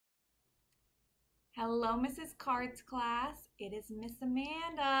Hello, Mrs. Card's class. It is Miss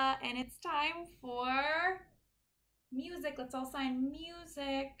Amanda, and it's time for music. Let's all sign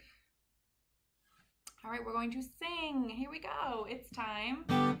music. All right, we're going to sing. Here we go. It's time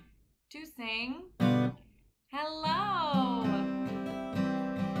to sing hello.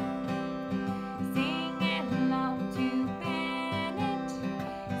 Sing hello to Bennett.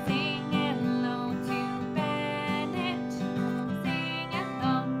 Sing hello to Bennett. Sing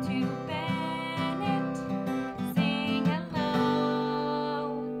hello to Bennett. Sing hello.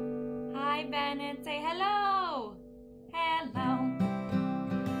 Hi, Bennett. Say hello. Hello.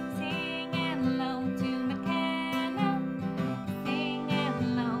 Sing hello to McKenna. Sing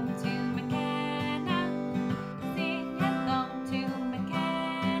hello to McKenna. Sing hello to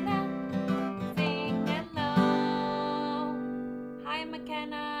McKenna. Sing hello. Hi,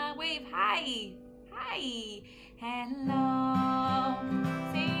 McKenna. Wave hi. Hi. Hello.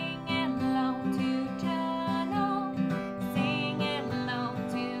 Sing hello to Jono. Sing hello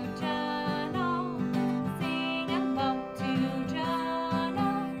to Jono. Sing hello to Jono.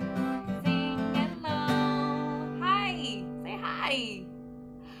 Sing hello. Hi. Say hi.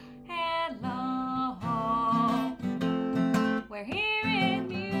 Hello. We're hearing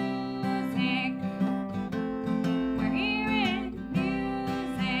music. We're hearing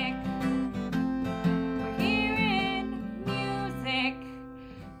music. We're hearing music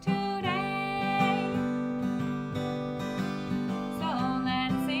today. So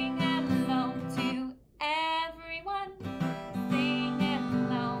let's sing hello to everyone. Sing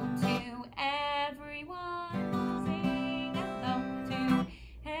hello to everyone. Sing hello to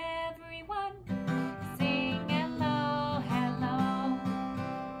everyone. Sing hello, hello.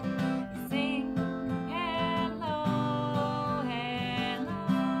 Sing hello, hello.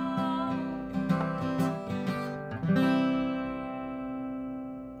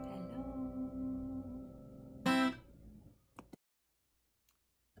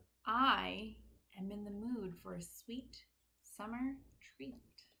 I am in the mood for a sweet summer treat.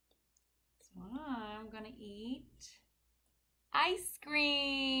 So I'm gonna eat ice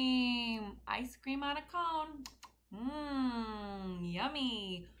cream. Ice cream on a cone. Mmm,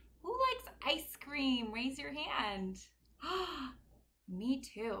 yummy. Who likes ice cream? Raise your hand. Me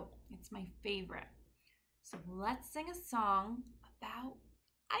too. It's my favorite. So let's sing a song about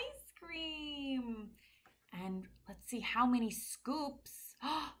ice cream. And let's see how many scoops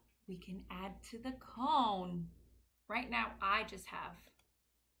we can add to the cone. Right now, I just have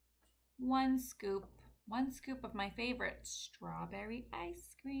one scoop of my favorite strawberry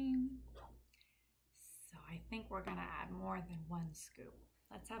ice cream. So I think we're gonna add more than one scoop.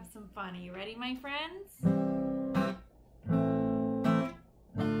 Let's have some fun. Are you ready, my friends?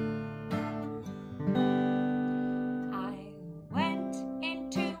 I went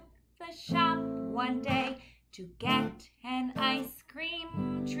into the shop one day to get an ice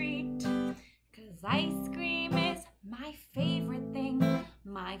cream treat, 'cause ice cream is my favorite thing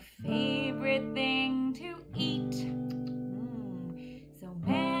to eat. So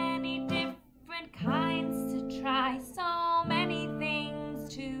many different kinds to try, so many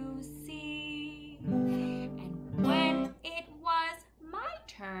things to see. And when it was my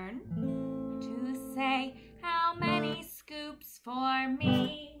turn to say how many scoops for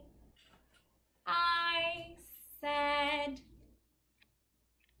me, I said,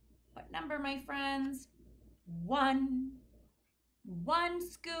 what number, my friends? One. One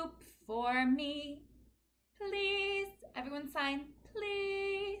scoop for me, please. Everyone sign,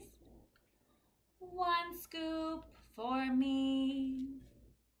 please. One scoop for me.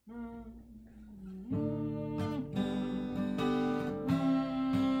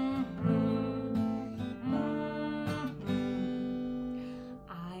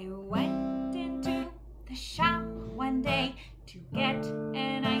 I went into the shop one day to get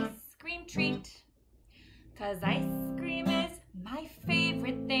an ice cream treat, 'cause ice cream is my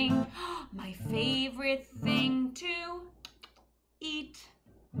favorite thing to eat.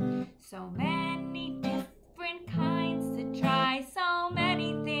 So many different kinds to try, so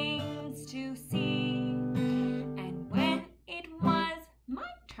many things to see. And when it was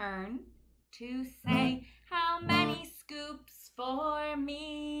my turn to say how many scoops for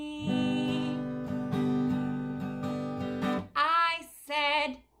me, I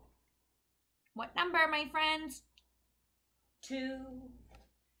said, what number, my friends? Two.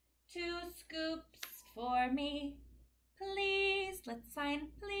 Two scoops for me, please. Let's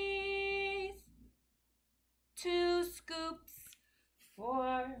sign, please. Two scoops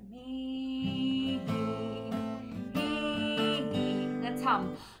for me. Let's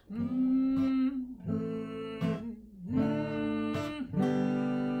hum.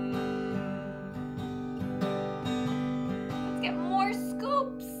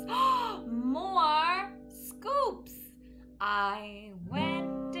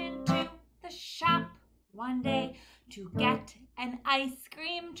 an ice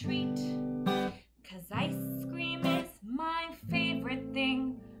cream treat. 'Cause ice cream is my favorite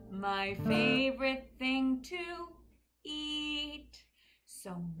thing to eat.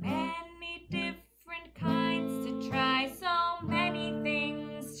 So many different kinds to try, so many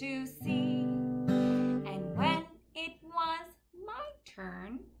things to see. And when it was my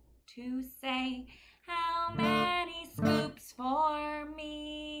turn to say, how many scoops for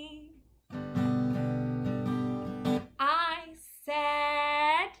me? I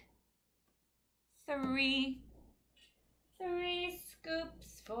said 3. 3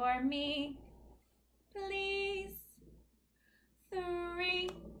 scoops for me, please. 3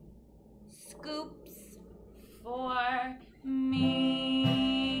 scoops for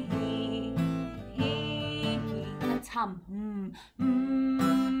me. Let's hum.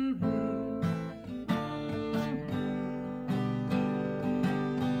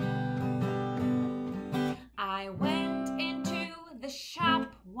 I went into the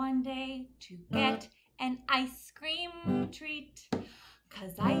shop one day to get an ice cream treat.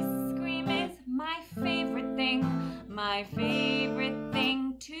 'Cause ice cream is my favorite thing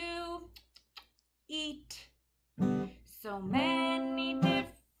to eat. So many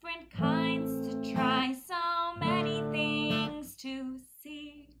different kinds to try, so many things to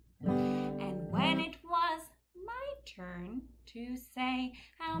see. And when it was my turn to say,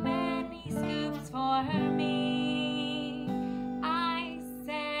 how many scoops for me? I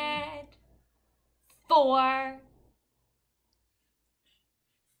said 4.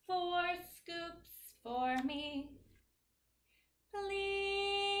 4 scoops for me,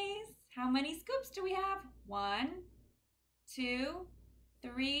 please. How many scoops do we have? 1, 2,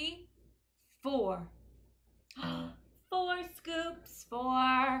 3, 4. 4 scoops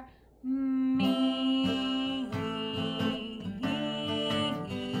for me.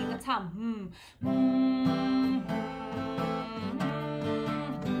 Let's hum.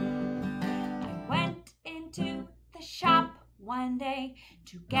 I went into the shop one day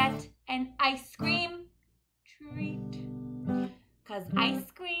to get an ice cream treat. 'Cause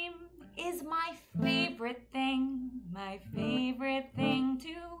ice cream is my favorite thing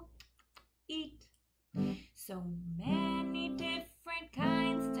to eat. So many different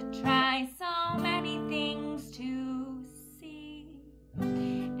kinds to try, so many things to see.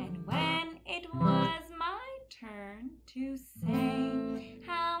 And when it was my turn to say,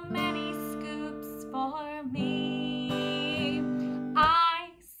 how many scoops for me?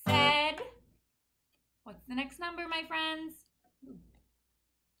 I said, what's the next number, my friends?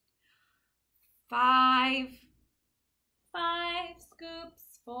 5. 5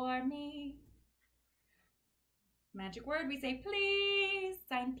 scoops for me. Magic word, we say please,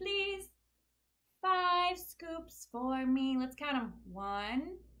 sign please. 5 scoops for me. Let's count them.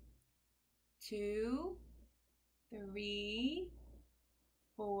 1, 2, 3,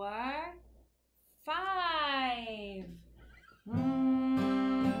 4, 5.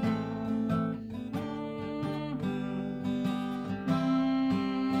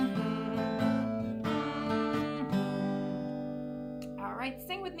 All right,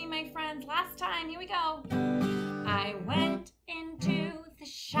 sing with me, my friends. Last time, here we go. I went into the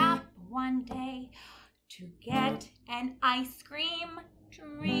shop one day to get an ice cream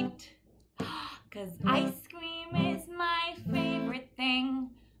treat. 'Cause ice cream is my favorite thing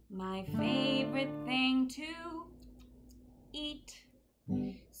to eat.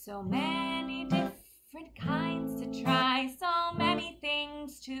 So many different kinds to try, so many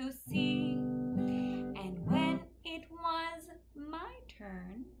things to see. And when it was my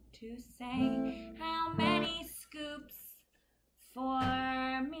turn to say, how many scoops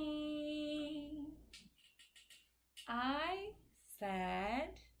for me? I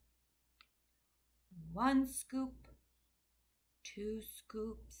said 1 scoop, 2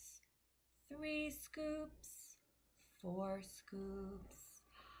 scoops, 3 scoops, 4 scoops,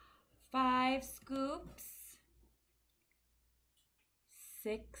 5 scoops,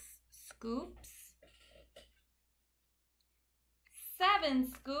 6 scoops, 7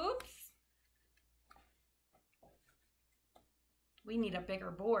 scoops. We need a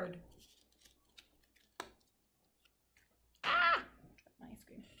bigger board. Ah! My ice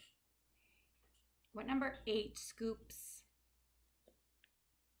cream. What number? 8 scoops.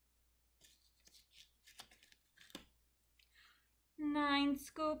 9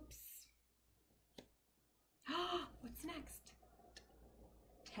 scoops. What's next?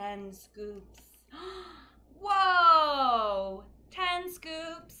 10 scoops. Whoa! 10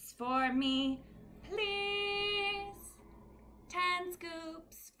 scoops for me, please. 10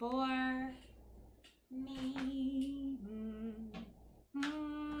 scoops for me.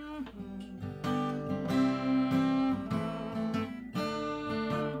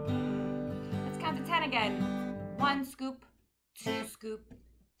 again. 1 scoop, 2 scoop,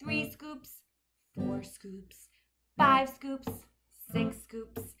 3 scoops, 4 scoops, 5 scoops, 6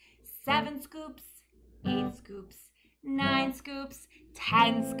 scoops, 7 scoops, 8 scoops, 9 scoops,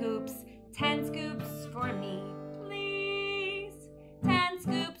 10 scoops, 10 scoops for me, please. 10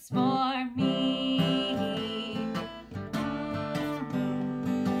 scoops for me.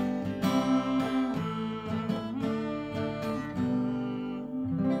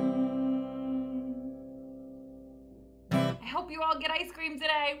 I hope you all get ice cream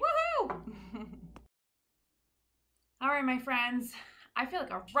today. Woohoo! All right, my friends. I feel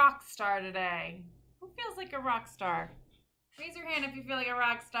like a rock star today. Who feels like a rock star? Raise your hand if you feel like a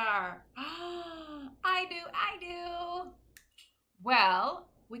rock star. I do. Well,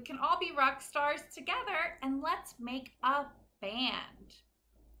 we can all be rock stars together, and let's make a band.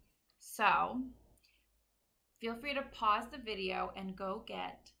 So, feel free to pause the video and go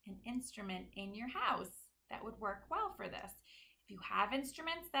get an instrument in your house that would work well for this. If you have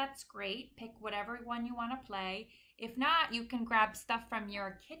instruments, that's great. Pick whatever one you want to play. If not, you can grab stuff from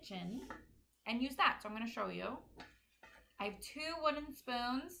your kitchen and use that. So I'm going to show you. I have 2 wooden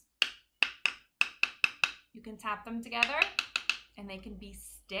spoons. You can tap them together and they can be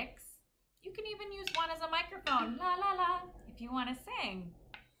sticks. You can even use one as a microphone, la la la, if you want to sing.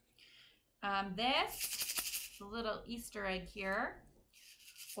 This is a little Easter egg here.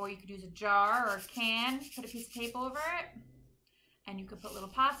 Or you could use a jar or a can, put a piece of tape over it. And you could put a little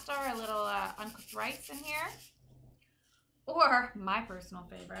pasta or a little uncooked rice in here. Or, my personal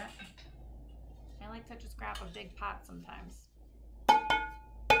favorite, I like to just grab a big pot sometimes. And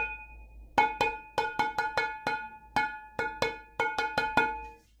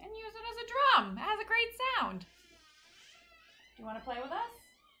use it as a drum. It has a great sound. Do you want to play with us?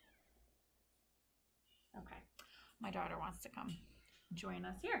 Okay. My daughter wants to come join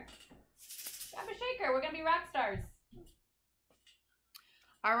us here. Grab a shaker. We're going to be rock stars.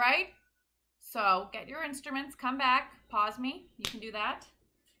 All right. So get your instruments, come back, pause me. You can do that.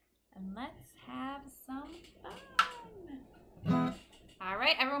 And let's have some fun. All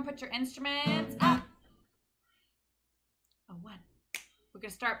right, everyone put your instruments up. Oh, 1. We're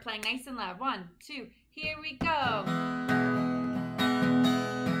gonna start playing nice and loud. 1, 2, here we go.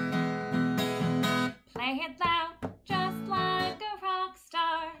 Play it loud, just like a rock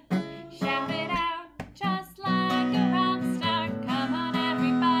star. Shout it out, just like a rock star. Come on,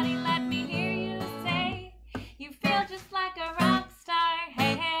 everybody, let me hear you say, you feel just like a rock star.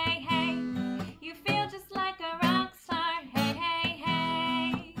 Hey, hey, hey. You feel just like a rock star. Hey, hey,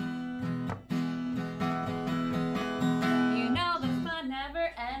 hey. You know the fun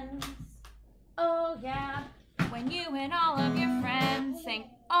never ends. Oh, yeah. When you and all of your friends sing,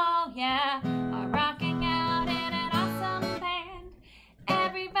 oh, yeah, are rocking out in an awesome band.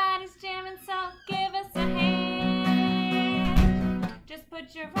 Everybody's jamming, so give us a hand. Just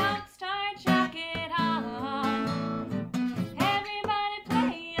put your rock star jacket on. Everybody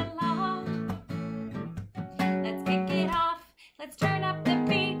play along. Let's kick it off. Let's turn up the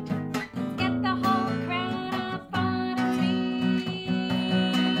beat. Let's get the whole crowd up on its feet.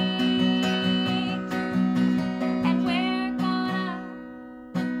 And we're gonna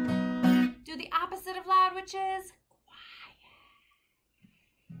do the opposite of loud, which is quiet.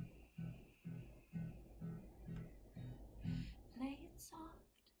 Play it soft,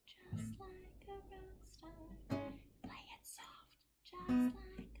 just like a rock star. Play it soft, just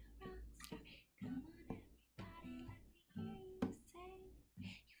like a rock star. Come on, everybody, let me hear you say,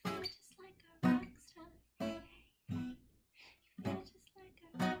 you feel just like a rock star. Hey, hey, hey. You feel just like a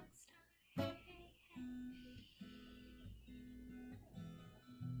rock star. Hey, hey, hey.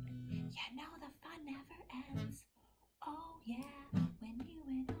 You know the fun never ends. Oh yeah, when you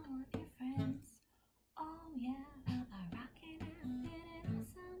and all of your friends, oh yeah, are rocking out in an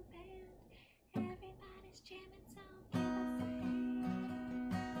awesome band. Everybody's jamming, so give us a hand.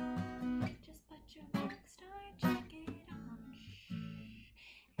 Just put your rock star jacket on.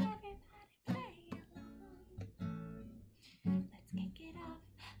 Everybody play along. Let's kick it off.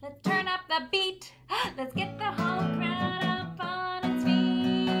 Let's turn up the beat. Let's get the whole crowd up on its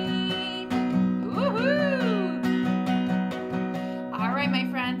feet. Woohoo! All right, my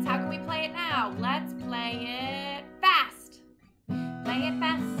friends, how can we play it now? Let's play it fast. Play it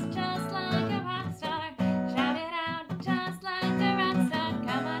fast, just like a rock star. Shout it out, just like a rock star.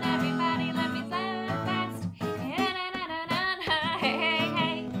 Come on, everybody, let me play it fast. Hey, hey,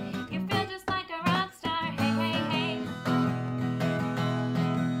 hey. You feel just like a rock star. Hey, hey, hey.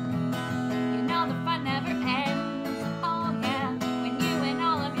 You know the fun never ends. Oh, yeah. When you and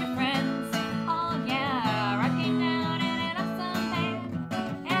all of your friends, oh, yeah, rocking out in an awesome band.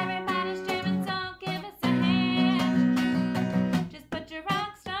 Everybody's jamming, so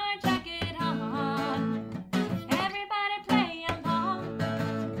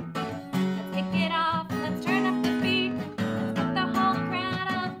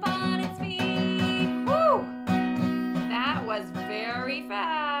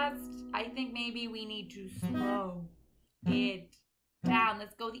maybe we need to slow it down.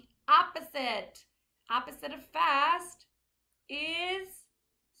 Let's go the opposite. Opposite of fast is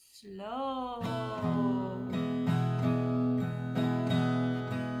slow.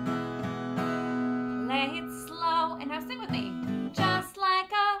 Play it slow. And now sing with me. Just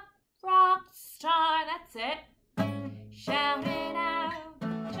like a rock star. That's it. Shout it out.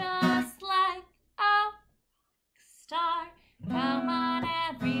 Just like a star. Come on,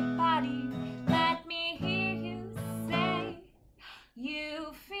 everybody. Let me hear you say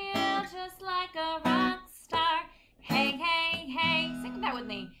you feel just like a rock star. Hey, hey, hey. Sing that with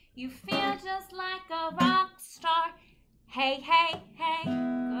me. You feel just like a rock star. Hey, hey, hey.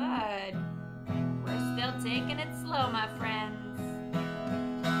 Good. We're still taking it slow, my friends.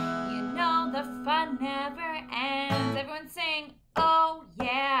 You know the fun never ends. Everyone sing, oh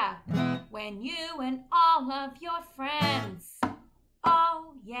yeah. When you and all of your friends,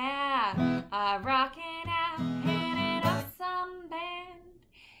 oh yeah, are rocking out in an awesome band.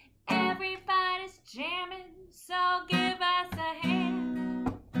 Everybody's jamming, so give us a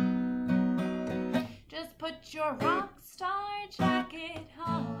hand. Just put your rock star jacket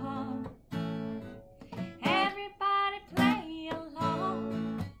on. Everybody play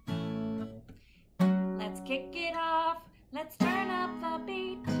along. Let's kick it off. Let's turn up the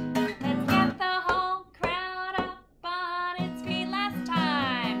beat. Let's get the whole crowd up on its feet last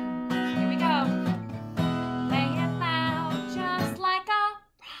time. Here we go. Play it loud, just like a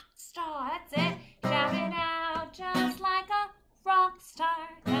rock star. That's it. Shout it out, just like a rock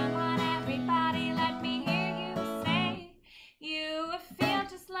star. Come on, everybody, let me hear you say you feel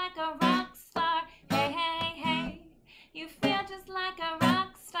just like a rock star. Hey, hey, hey. You feel just like a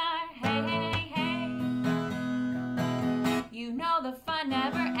rock star. Hey, hey, hey. You know the fun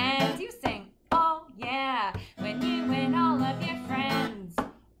never ends. You sing, oh yeah, when you and all of your friends,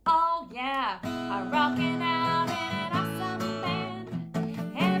 oh yeah, are rocking out in an awesome band.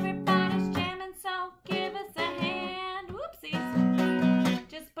 Everybody's jamming, so give us a hand. Whoopsies.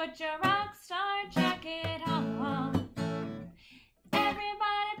 Just put your rock star jacket on.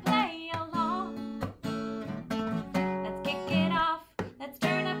 Everybody play along. Let's kick it off. Let's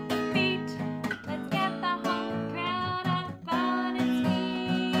turn up the beat. Let's get the whole crowd up on its feet.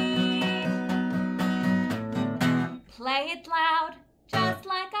 Play it loud, just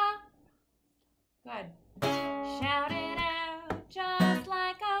like a... Good. Shout it out, just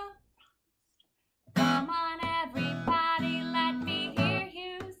like a... Come on, everybody, let me hear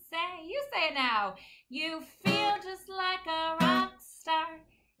you say... You say it now. You feel just like a rock star.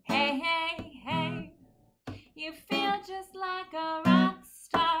 Hey, hey, hey. You feel just like a rock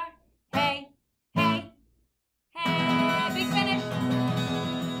star. Hey, hey, hey. Big finish.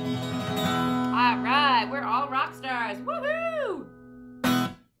 All right, we're all rock stars. Woohoo!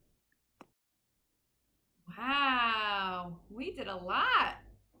 Wow, we did a lot.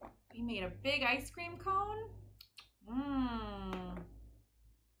 We made a big ice cream cone.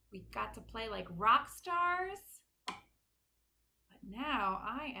 We got to play like rock stars. But now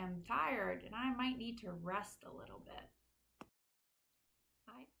I am tired and I might need to rest a little bit.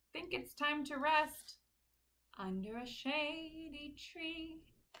 I think it's time to rest under a shady tree.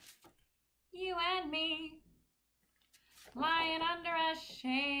 You and me, lying under a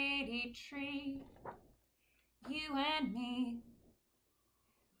shady tree. You and me,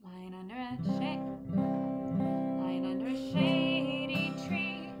 lying under a shady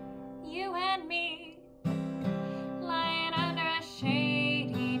tree. You and me, lying under a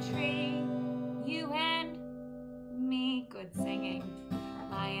shady tree. You and me, good singing.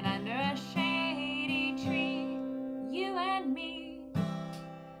 Lying under a shady tree. You and me,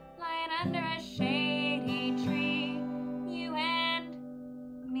 lying under a shady tree. You and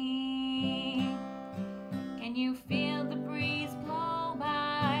me. Can you feel the breeze blow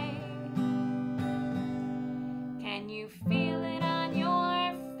by? Can you feel it on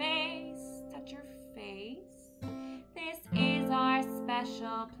your face? Touch your face. This is our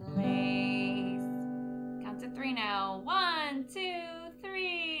special place. Count to 3 now. 1, 2,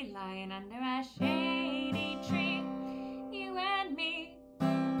 3. Lying under a shady tree. You and me.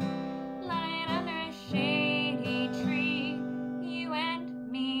 Lying under a shady tree. You and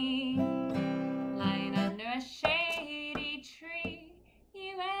me. Lying under a shady tree.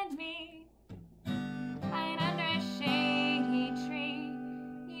 You and me. Lying under a shady tree.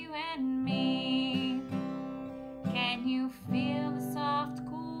 You and me. Can you feel the soft,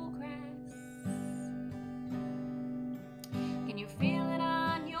 cool grass? Can you feel it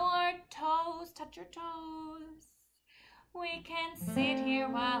on your toes? Touch your toes. We can sit here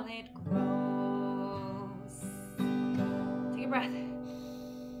while it grows. Take a breath.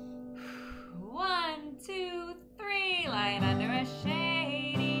 2, 3, lying under a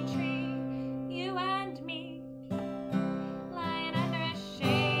shady tree, you and me. Lying under a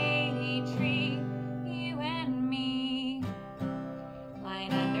shady tree, you and me.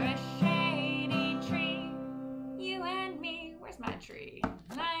 Lying under a shady tree, you and me. Where's my tree?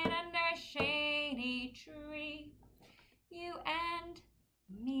 Lying under a shady tree, you and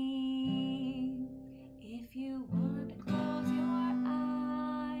me. If you want to close your eyes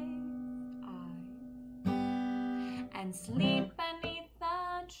and sleep beneath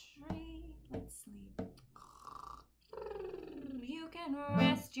the tree, let's sleep. You can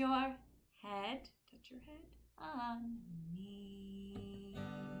rest your head, touch your head, on me.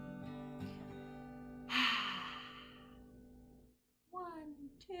 1,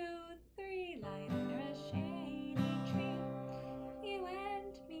 2, 3, lying under a shady tree, you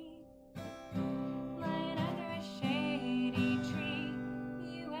and me. Lying under a shady tree,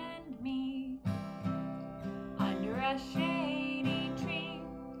 you and me. Under a shady tree,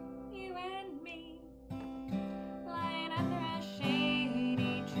 you and me. Lying under a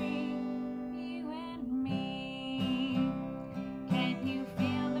shady tree, you and me. Can you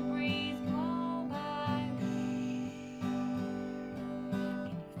feel the breeze blow by? Can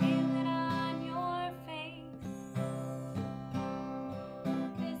you feel it on your face?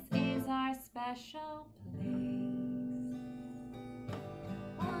 This is our special place.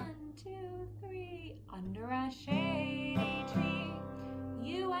 1, 2, 3, under a shady tree,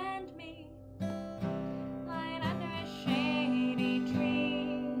 you and me. Lying under a shady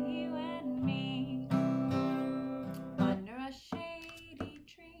tree, you and me. Under a shady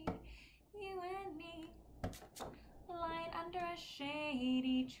tree, you and me. Lying under a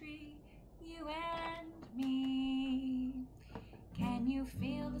shady tree, you and me. Can you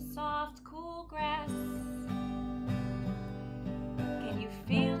feel the soft, cool grass? Can you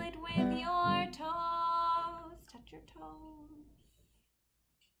feel it with your toes? Touch your toes.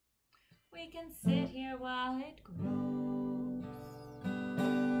 We can sit here while it grows.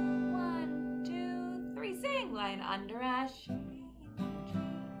 1, 2, 3, sing! Lying under a shady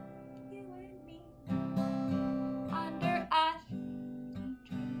tree, you and me. Under a shady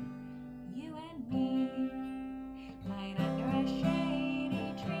tree, you and me. Lying under a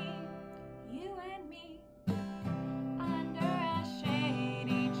shady tree, you and me. Under a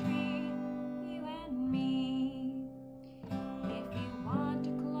shady tree, you and me. If you want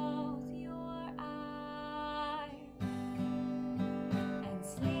to close your eyes and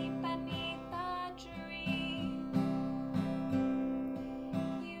sleep beneath the tree,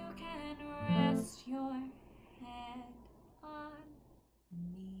 you can rest your head on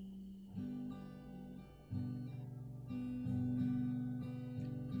me.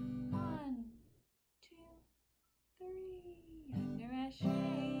 1, 2, 3, under a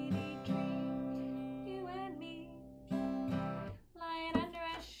shady tree, you and me. Lying under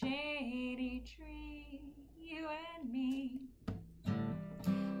a shady tree, you and me.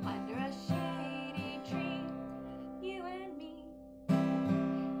 Under a shady tree, you and me.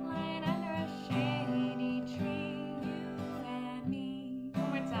 Lying under a shady tree, you and me. One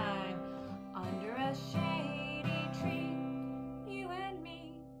more time. Under a shady tree, you and me.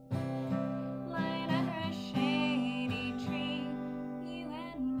 Lying under a shady tree, you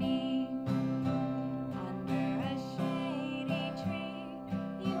and me. Under a shady tree,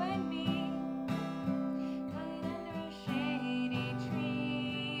 you and me. Lying under a shady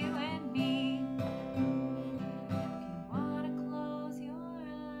tree, you and me. If you want to close your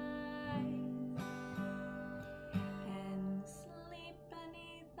eyes and sleep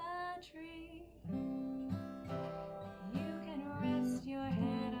beneath the tree, you can rest your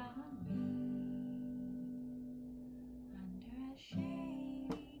head on me. Under a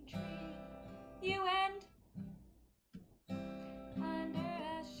shady tree, you and under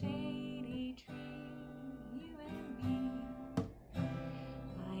a shady tree, you and me.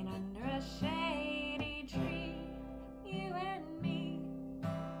 Lying under a shady tree, you and me.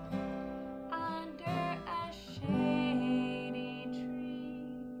 Under a shady tree,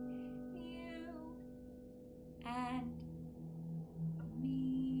 you and me.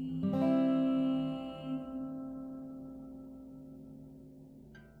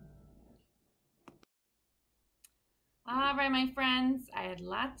 All right, my friends, I had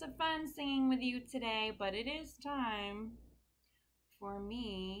lots of fun singing with you today, but it is time for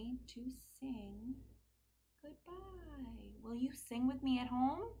me to sing goodbye. Will you sing with me at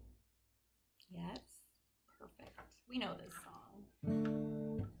home? Yes? Perfect. We know this song.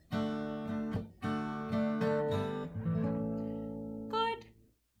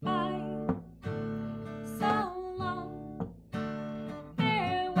 Goodbye. So long.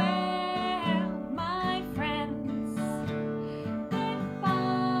 Farewell, my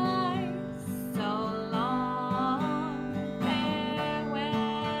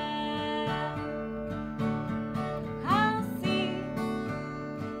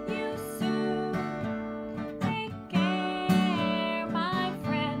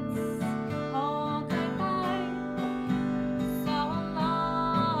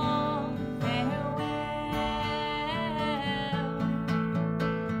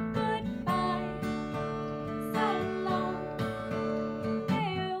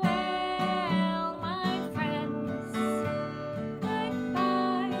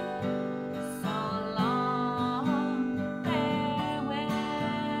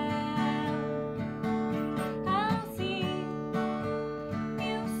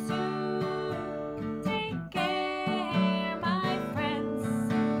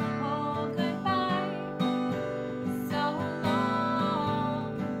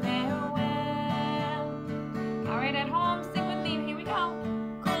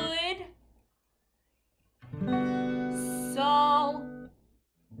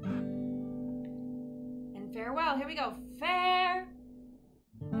Farewell. Here we go. Farewell.